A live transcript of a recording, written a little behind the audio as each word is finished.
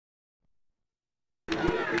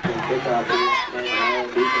kickoff here. And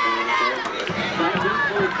Highland beating them in the third.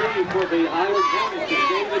 19-14 for the Highland Hornets.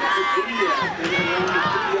 David Padilla standing around the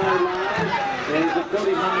 2-yard line. And the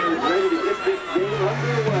Cody Myers ready to get this game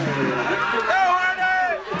underway.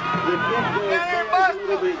 The kick goes a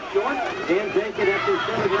little bit short. And taken at the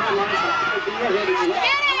 7-yard line. Padilla heading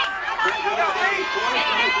left.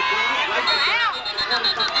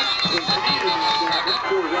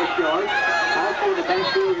 Rush yard. Also in the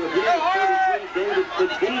backfield with David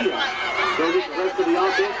Padilla. So this the rest of the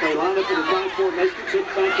offense. They line up in the side formation. Pitch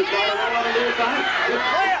back to ball on the near side. It's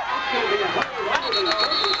going to be a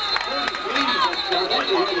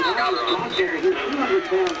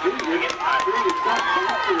 200-pound junior. Junior shot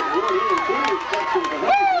faster and run in. Junior section of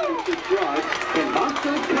 136 yards. And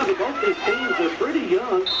Monster's coming. Both these teams are pretty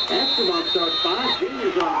young. Aspermont starts 5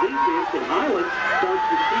 juniors on defense, and Highland starts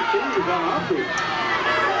with 2 seniors on offense.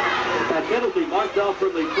 That penalty marked off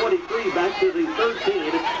from the 23 back to the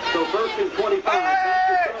 13. So first and 25.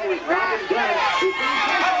 Back to throw is Robin Dunn.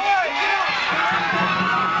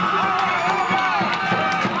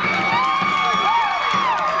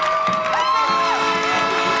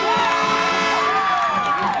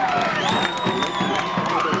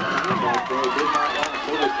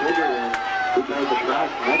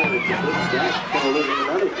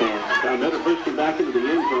 Another pushing back into the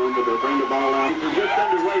end zone, but they'll bring the ball out. We're just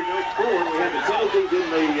underway, no score. We have the penalties in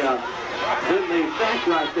the sack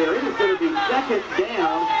right there. It is going to be second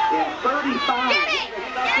down and 35.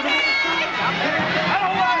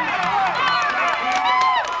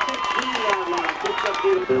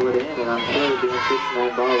 Fill it in, and I'm sure being a 6-man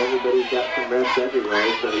ball, everybody's got some reps everywhere,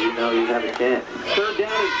 so you know you have a chance. Third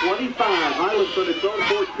down and 25. Highland's going to throw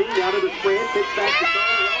 14 out of the spread. Pitch back to throw.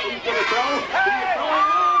 He's going to throw. He's throwing.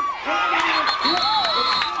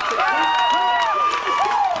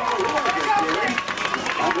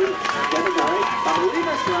 I believe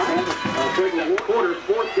that's right. Quarters,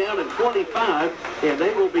 fourth down and 25, and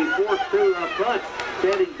they will be forced to punt.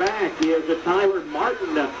 Standing back is Tyler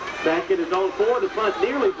Martin back in his own 4. The punt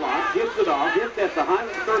nearly blocked, gets it off, hits at the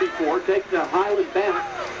Highland 34, takes the Highland back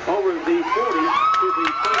over the 40 to the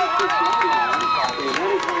 36-yard line, and that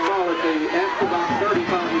is going to roll at the Aspermont 35.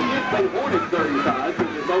 We did play Hornets 35, because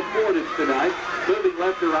they're both Hornets tonight. Moving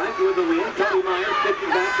left to right with the win. Cody Myers pitching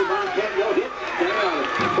back to Von Canyo, hit down.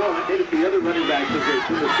 Well, I hit at the other running back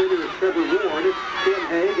position. The center is Trevor Ward, Tim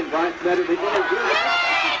Haig, and Bryce Metter. They go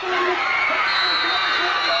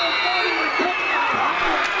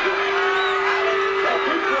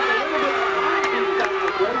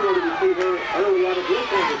early out of this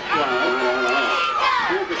on the slide.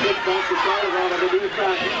 Here's the pitch back to Sullivan on the near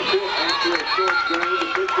side. After a short game,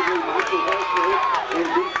 defensively, Michael Hester and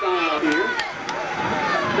D-Style here.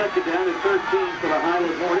 Second down and 13 for the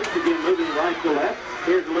Highland Hornets. Again, moving right to left.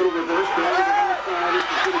 Here's a little reverse down to the high side. This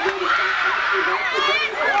is going to go to back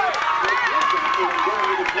to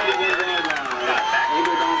the 21-yard line.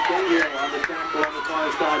 Able Don Daniel on the tackle on the far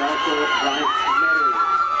side. Also, Bryce Metter.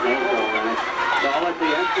 That's all right. Ball at the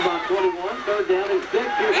Aspermont 21, third down and 6.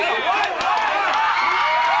 Here's the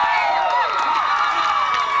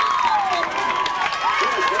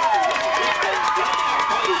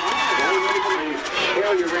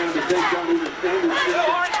carry around to take on either Sanders out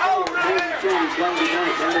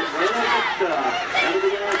of the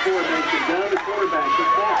line formation, down the quarterback.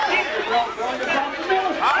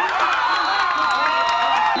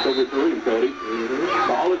 Over 3, Cody.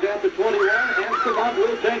 Ball is at the 21. Aspermont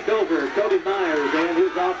will take over. Cody Myers and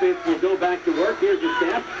his offense will go back to work. Here's the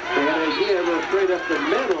snap. And again, straight up the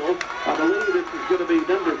middle. I believe this is going to be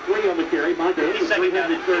number 3 on the carry. Mike Davis,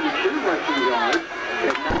 332 rushing yards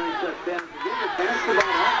and 9 touchdowns. Again, the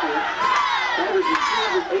Aspermont offense averaging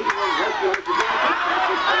 281 rush yards a game.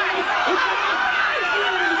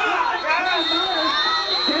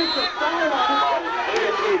 Takes a foul on the ball.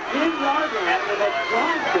 It's a 10-yard line, and that's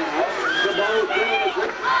flagged down. The ball is going to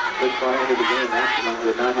break. This far into the game, Aspermont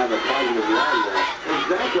would not have a positive yard yet.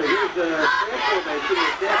 Exactly. Here's the transformation. The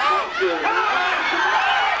step back to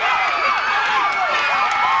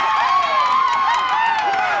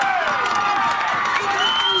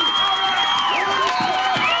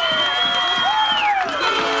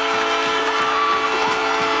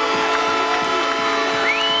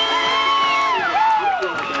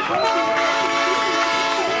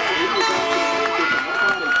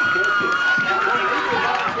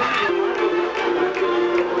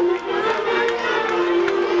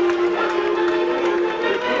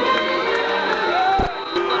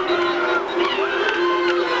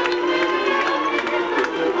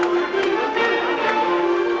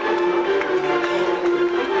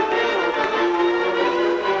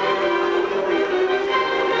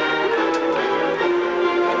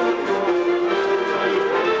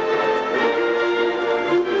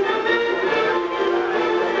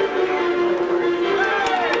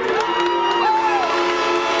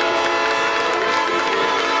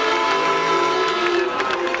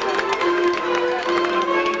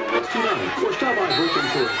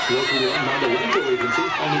run by the rental agency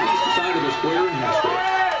on the east side of the square in Haskell.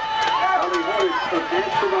 Of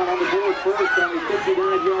Aspermont on the board first on a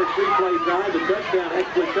 59-yard three-play drive. The touchdown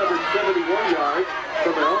actually covered 71 yards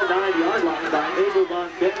from their own 9-yard line by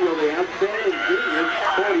Aspermont and Highland. The outstanding junior,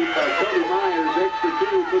 Cody Myers, extra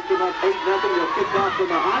two, puts them up 8-0. They'll kick off from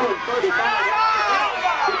the Highland 35.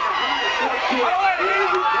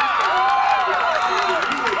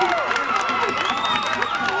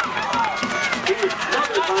 He was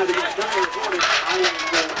covered by the entire Hornets. Highland's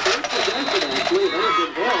third possession, actually. They have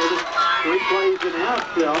been held 3 plays and out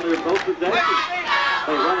on their both possessions.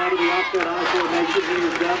 They run out of the offset I formation. He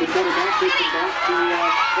is down the quarterback, taking back to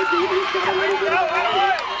Edie. He's got a little bit of a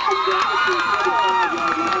hole. He's down to the 25-yard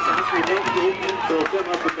line. After Edie, they'll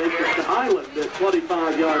come up and make it to Highland at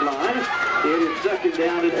 25-yard line. It is second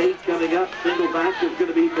down and 8 coming up. Single back is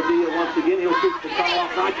going to be Padilla once again. He'll shoot the call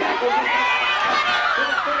off right tackle.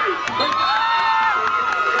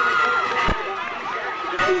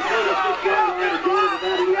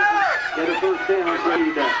 Get a first down,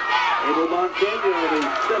 Jayton. Aspermont, the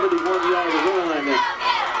 71-yard run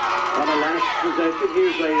on the last possession.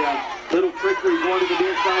 Here's a little trickery going to the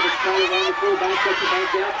near side of Skyler around the fullback, cuts it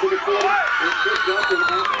back out to the 40, and picks up in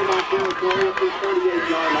Aspermont territory up to the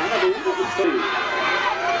 38-yard line. I believe it was 2.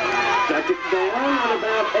 Second down and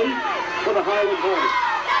about 8 for the Highland Hornets.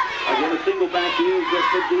 Again, a single back is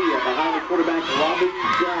Padilla behind the quarterback, Robbie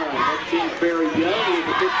John. That seems very young. Here's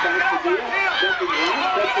a pitch back to Padilla. Stepping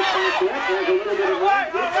right, cuts it back left. There's a little bit of run.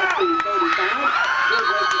 Gets up to the 35. Here's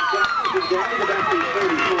Russell Johnson down to about the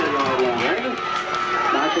 34-yard line.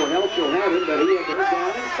 Michael Helch will have him, but he has it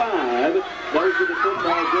down in 5. Those are the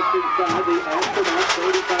football just inside the Aspermont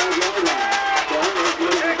 35-yard line. Down there's a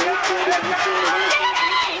little bit of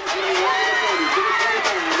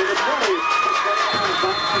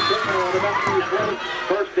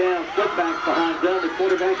first down, split back behind Dunn, the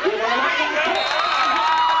quarterback.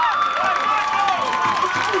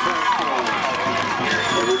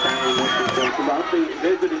 About the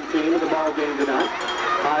visiting team of the ball game tonight.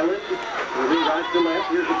 Highland moving right to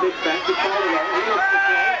left. Here's a big back to Colorado.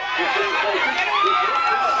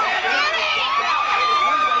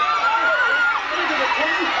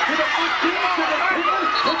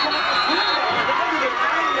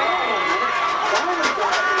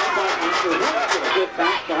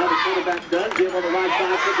 Back behind the quarterback Dunn, give on the right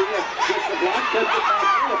side for Dia. Gets the block, cuts it back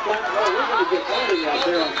in the flat roll. We're going to get holding out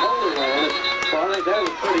there on Coley Roll. So I think that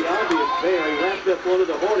was pretty obvious there. He wrapped up one of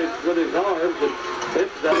the Hornets with his arms, and this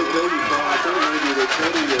is that maybe the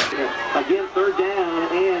 20. Again, third down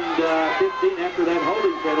and 15 after that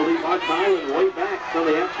holding penalty. Mark Highland way back from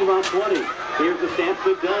the Aspermont 20. Here's the snap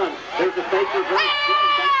to Dunn. There's a fake reverse.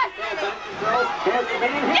 Back to throw. Has the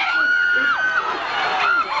man hit.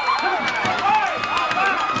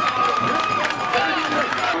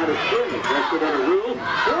 Rested under rule.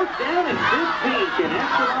 Fourth down and 15. Can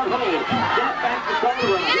Aspermont hold? Step back to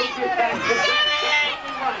Colorado. He'll get back to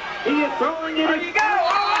he is throwing it. There you go.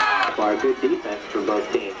 Far good defense from both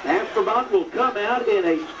teams. Aspermont will come out in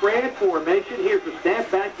a spread formation. Here's the snap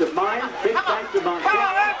back to Myers. Pick back to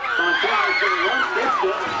Montana. Montana's going to run.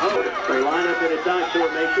 They line up in a tight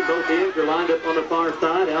formation. Both ends are lined up on the far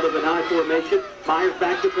side out of an I formation. Myers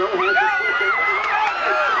back to throw. Has the switch.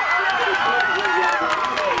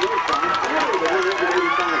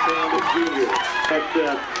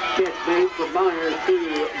 Catch made from Myers to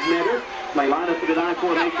Metter. They line up in an I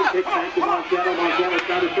formation. Pick back to Montana. Montana's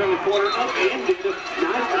trying to turn the corner up and get a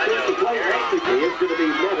nice defensive play. It's going to be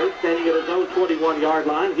Metter standing at his own 21-yard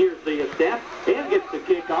line. Here's the step and gets the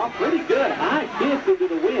kickoff. Pretty good. High kick into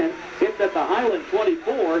the wind. Hits at the Highland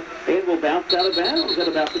 24 and will bounce out of bounds at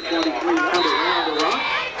about the 23-yard around the rock.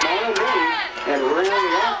 Marlon Moody and around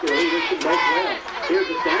the rock. He hits them both well. Here's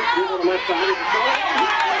the snap. Give on the left side of the throw.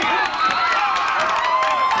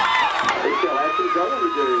 They still have some going to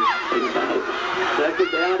do. Second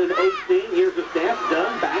down and 18. Here's the snap.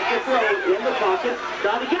 Done. Back to throw in the pocket.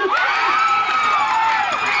 Trying to get it.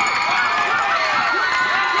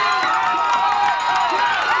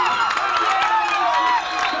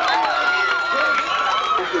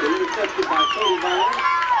 After the interception by Cody Myers.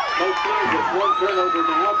 Both teams with one turnover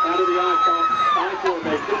now out of the I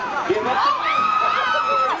formation. Give up.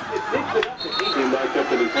 Came back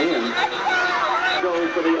up in his hand. Goes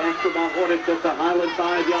for the Aspermont Hornets at the Highland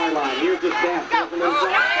 5-yard line. Here's the snap. There's a little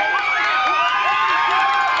flag.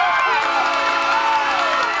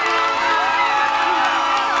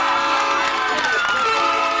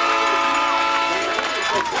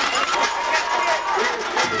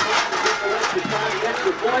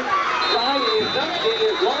 Extra point. Right is up. It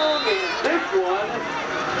is long, and this one,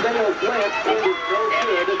 Dale Flint, is no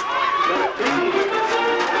good.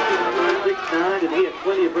 6'9", and he had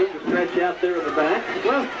plenty of room to stretch out there in the back.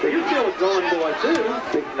 Well, you're still a growing boy, too.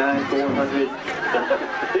 6'9", 400.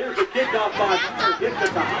 There's a kickoff by gets at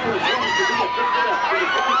the Highland Hornets to be a pick it up to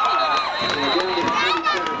the 25. And down to the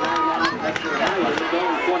 27-yard line. That's the Highland. It's on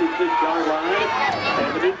the 26-yard line. And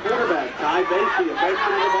the new quarterback, Ty Basie, a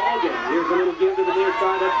freshman in the ballgame. Here's a little give to the near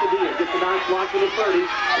side up to Dia. Gets a nice block to the 30.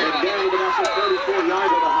 And down to about the 34-yard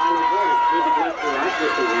of the Highland Hornets. Moving left to right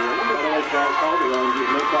with the win. Well, Charles Calderon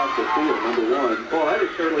gives no cost to field, number 1. Boy, that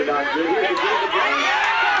is certainly not good. Here's a give to Brown.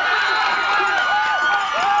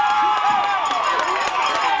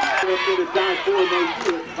 Up to the I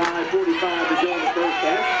formation with 5:45 to go in the first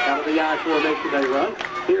half. Out of the I formation they run.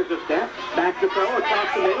 Here's a step. Back to throw across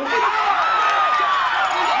the middle.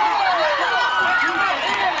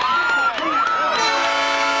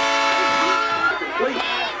 Complete.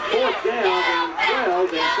 Fourth down and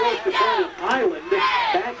 12 and close to Curtis Highland.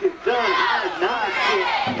 Back is done. High nine kick.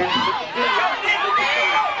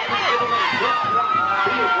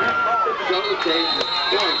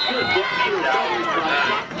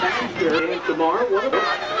 And tomorrow, one of them.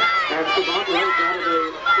 Aspermont runs out of a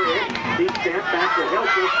spread. Deep snap back to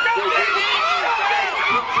Helfer.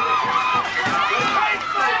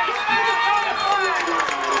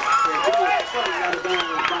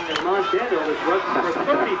 Montano is rushing for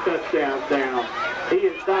 30 touchdowns down. He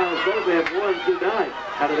and Styles both have won tonight.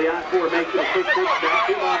 Out of the I formation, a quick touchdown.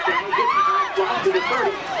 Two Montano gets a nice block to the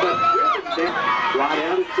 30, but driven down. Right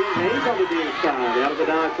out is Tim Hayes on the near side. Out of the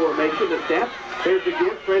I formation, the step. There's a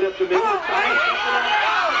give straight up the middle.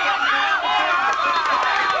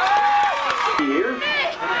 Here.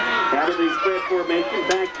 Out of the spread formation,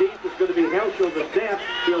 back deep is going to be Helschel the step.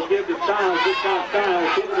 He'll give to Styles. This time Styles.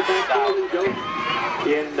 Give it the backfield and goes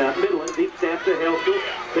in Midland. Deep snap to Helschel.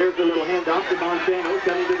 There's a little handoff to Montano.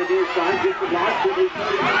 Coming to the near side. Gets the block. To the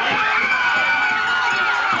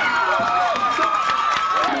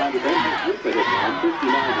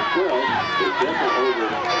 59-12. It's definitely over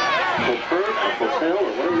Hotel or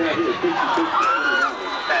whatever that is.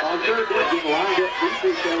 56-29. On third down, getting lined up deep to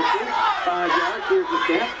Helschel. 5 yards. Here's the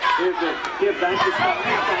step. There's a give back to Styles.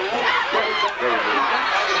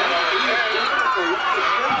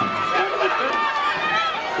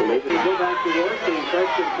 So they can go back to work. The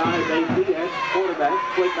freshman Ty Basie as quarterback.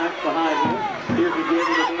 Split back behind him. Here's a give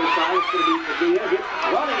to the near side. It's going to be Padilla. Hits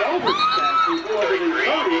running over the stack. He's over the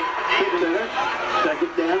 30. Hit center.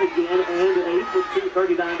 Second down again and 8 with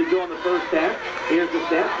 2:39 to go in the first half. Here's the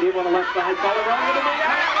step. Give on the left side. Ball around to the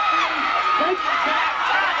middle.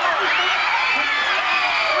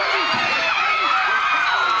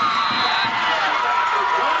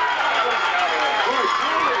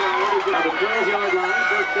 The 12-yard line,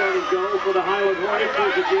 first down and goal for the Highland Hornets.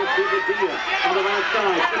 Here's a give to Padilla on the right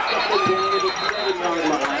side. Just up and down to the 7-yard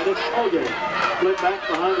line. It's Hogan. Split back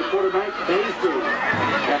behind the quarterback, Basie.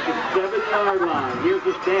 At the 7-yard line, here's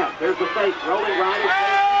the snap. There's the fake. Rolling right.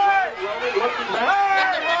 Rolling, looking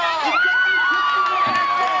back.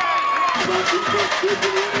 But he just gives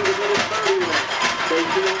it into the middle 31.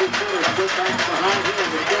 Basie on the center. Split back behind him.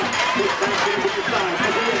 The step. Push back into the side.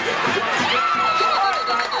 Padilla gets the block.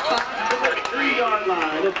 3-yard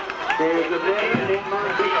line. There's a man named Mark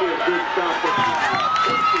Victor. Good stop.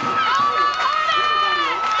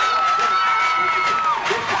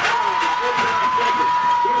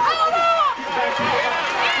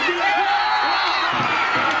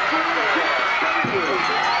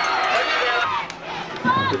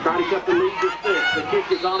 To try to cut the lead to 6. The kick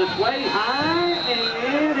is on its way high, and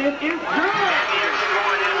it is good. A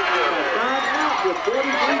timeout with 43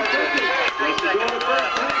 seconds.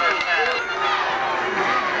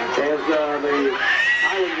 As the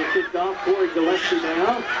Highland will kick off, Corey Gillespie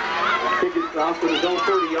now. Kick it off with his own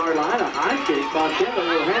 30-yard line. A high kick. Montana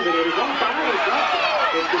will have it. It is on fire.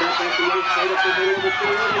 Picks it up at the 8, straight up the middle of the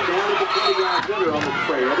field, and down at the 20-yard center on the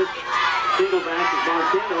spread. Single back is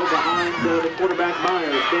Montano behind the quarterback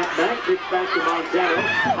Myers. Step back, kicks back to Montano.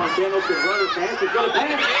 Montano can run his pass. He's going to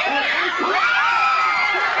pass.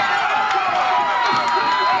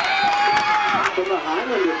 From the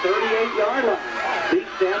Highland, the 38-yard line. Deep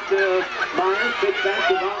step to Myers, kicks back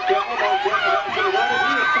to Montano. Montano to the right.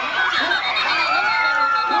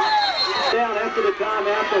 Down after the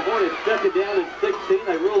timeout, the Hornets stuck it down at 16.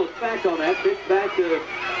 They rule us back on that. Pitch back to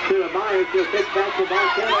Myers. He'll pitch back to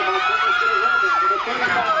Montano. Montano's going to run it. And the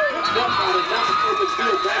 35 jump on it. Now the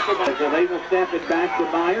field back to Montano. So they will snap it back to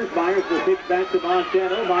Myers. Myers will pitch back to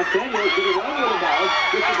Montano. Montano's going to run with the ball.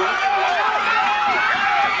 This is right.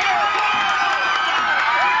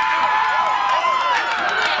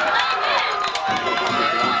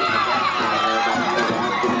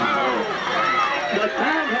 The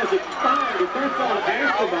time has expired. If that's on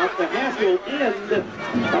Aspermont, the half will end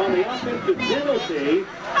on the offensive penalty.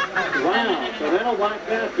 Wow, so that'll wipe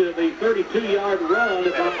past the 32-yard run.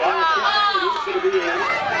 If I'm not it's going to be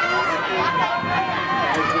in.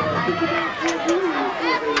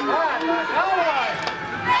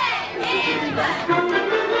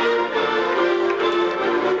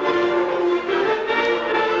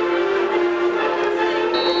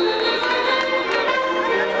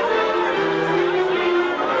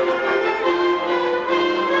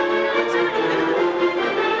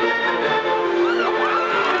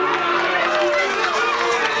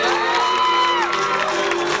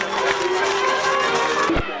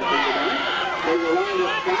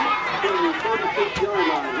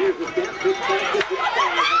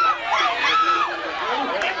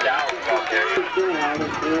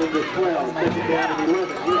 And the 12, take it down to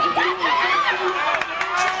 11.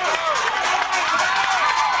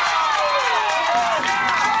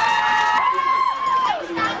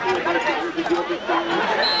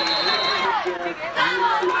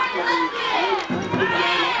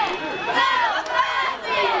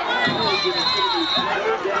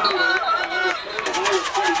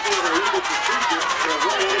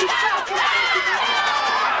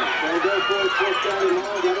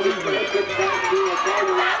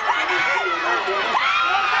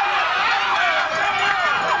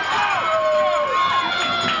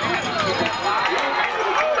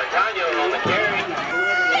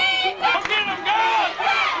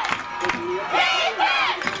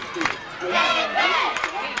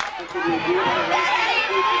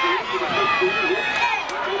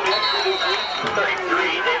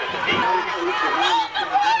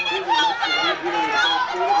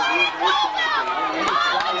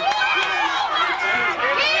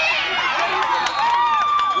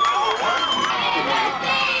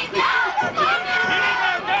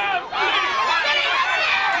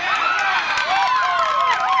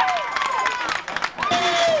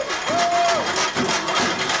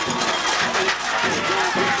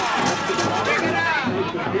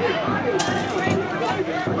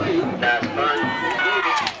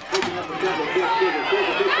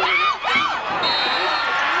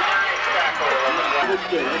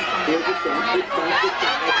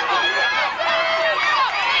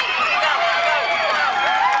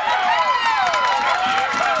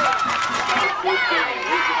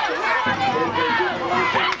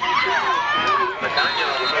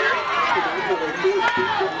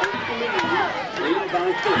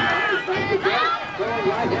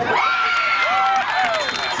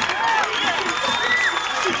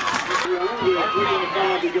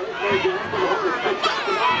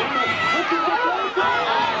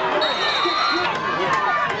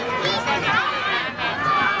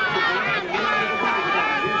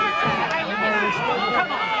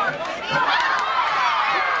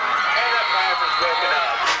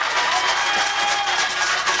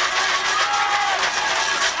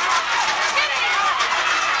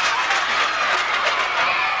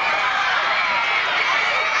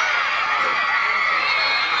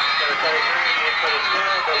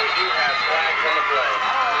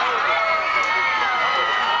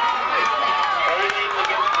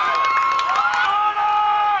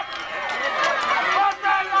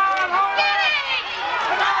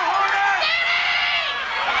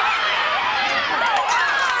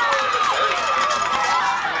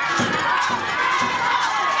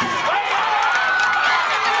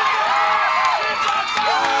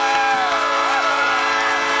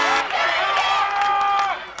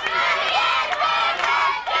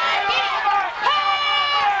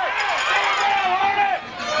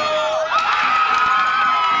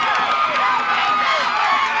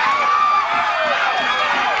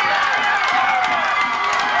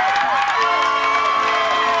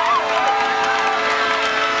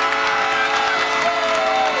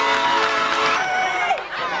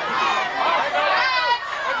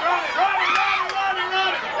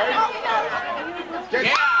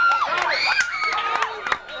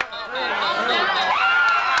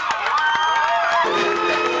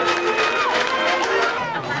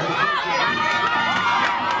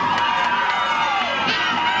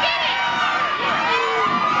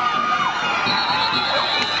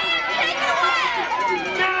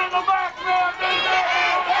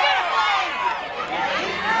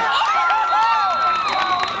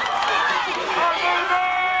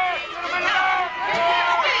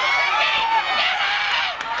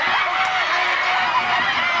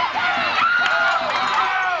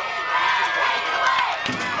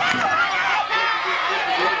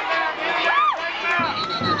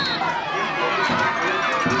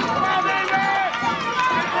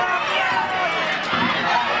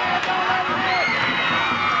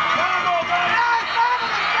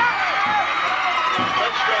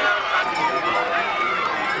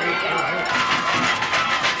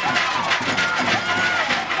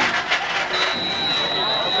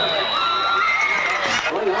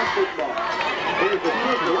 football. Here's the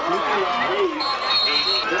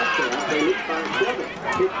touchdown. They lead by 7.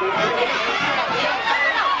 Kick back.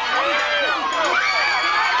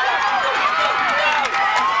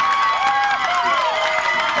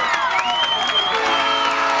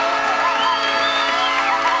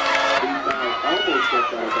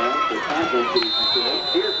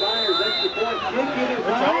 Here's Myers, extra point kick, it is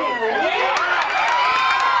high.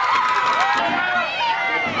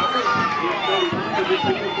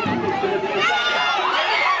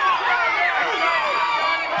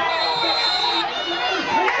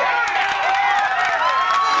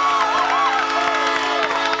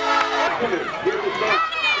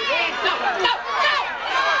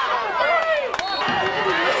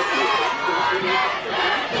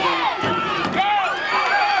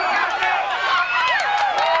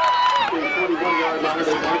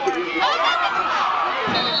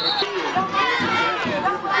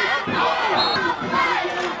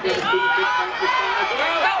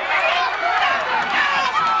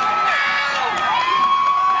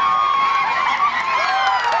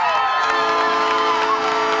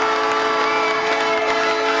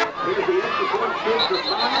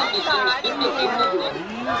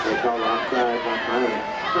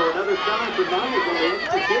 So another time for Myers on the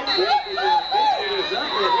extra kick. It is up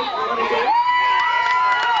there.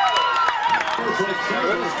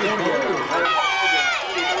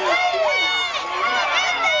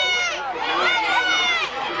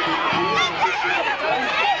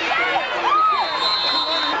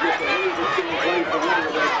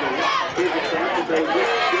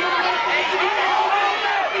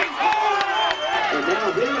 And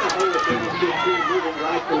now they're going to hold it in the 15, moving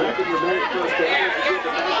right to left, and the minute first down to get the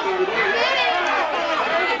back end of it.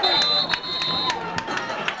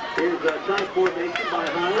 Here's a tight formation by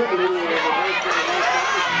Highland, and then the reverse to the left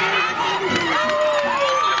side.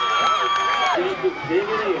 Jayton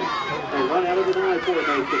digging in. They run out of the dive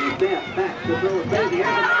formation. And snap back to throw a baby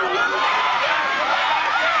out of the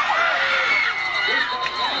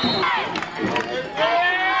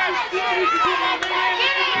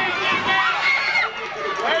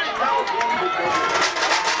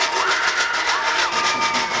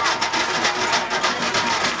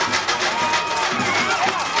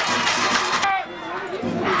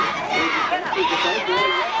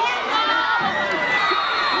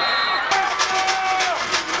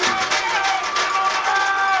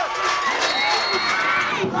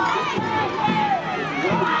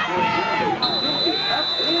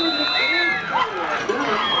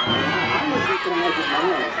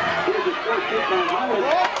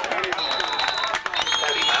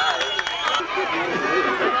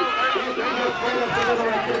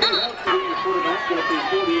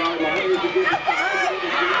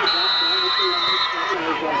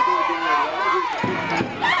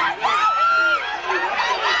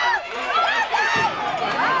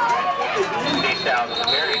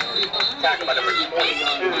Tackle by number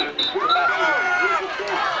 22.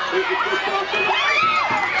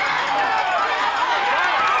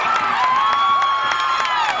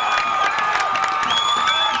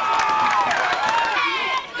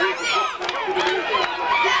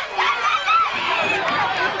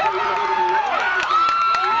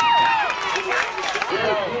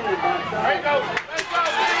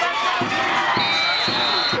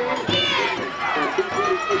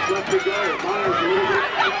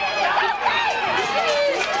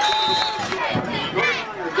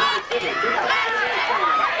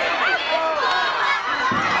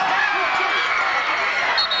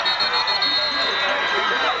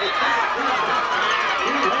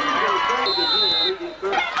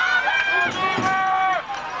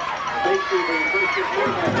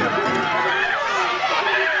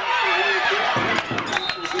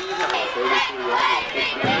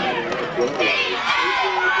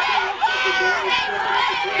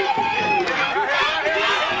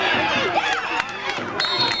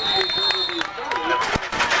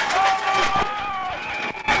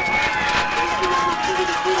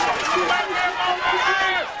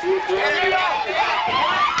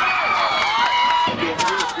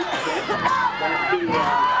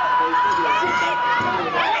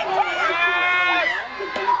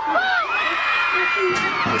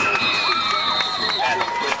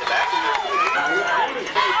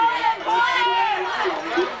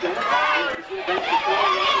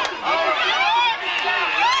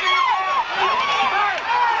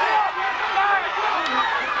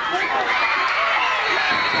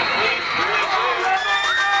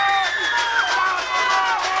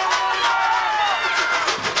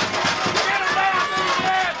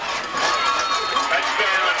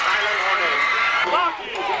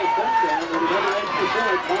 touchdown and another extra point.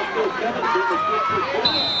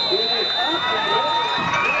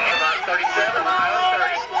 37, Highland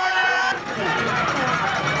 30.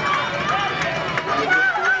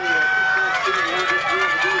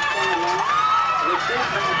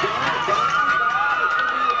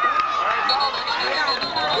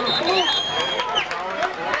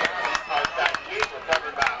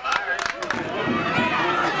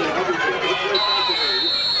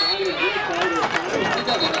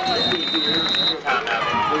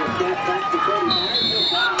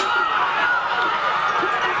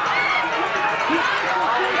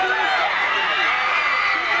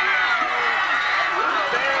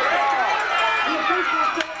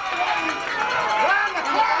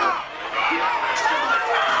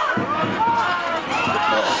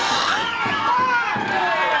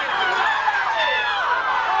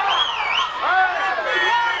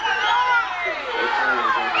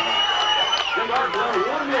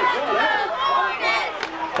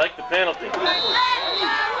 Take the penalty.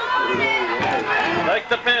 Take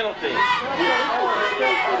the penalty.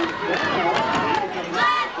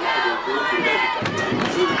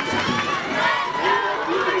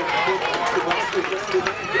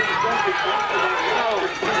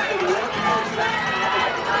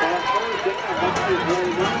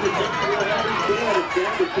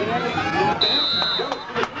 Down to 10, knocked out.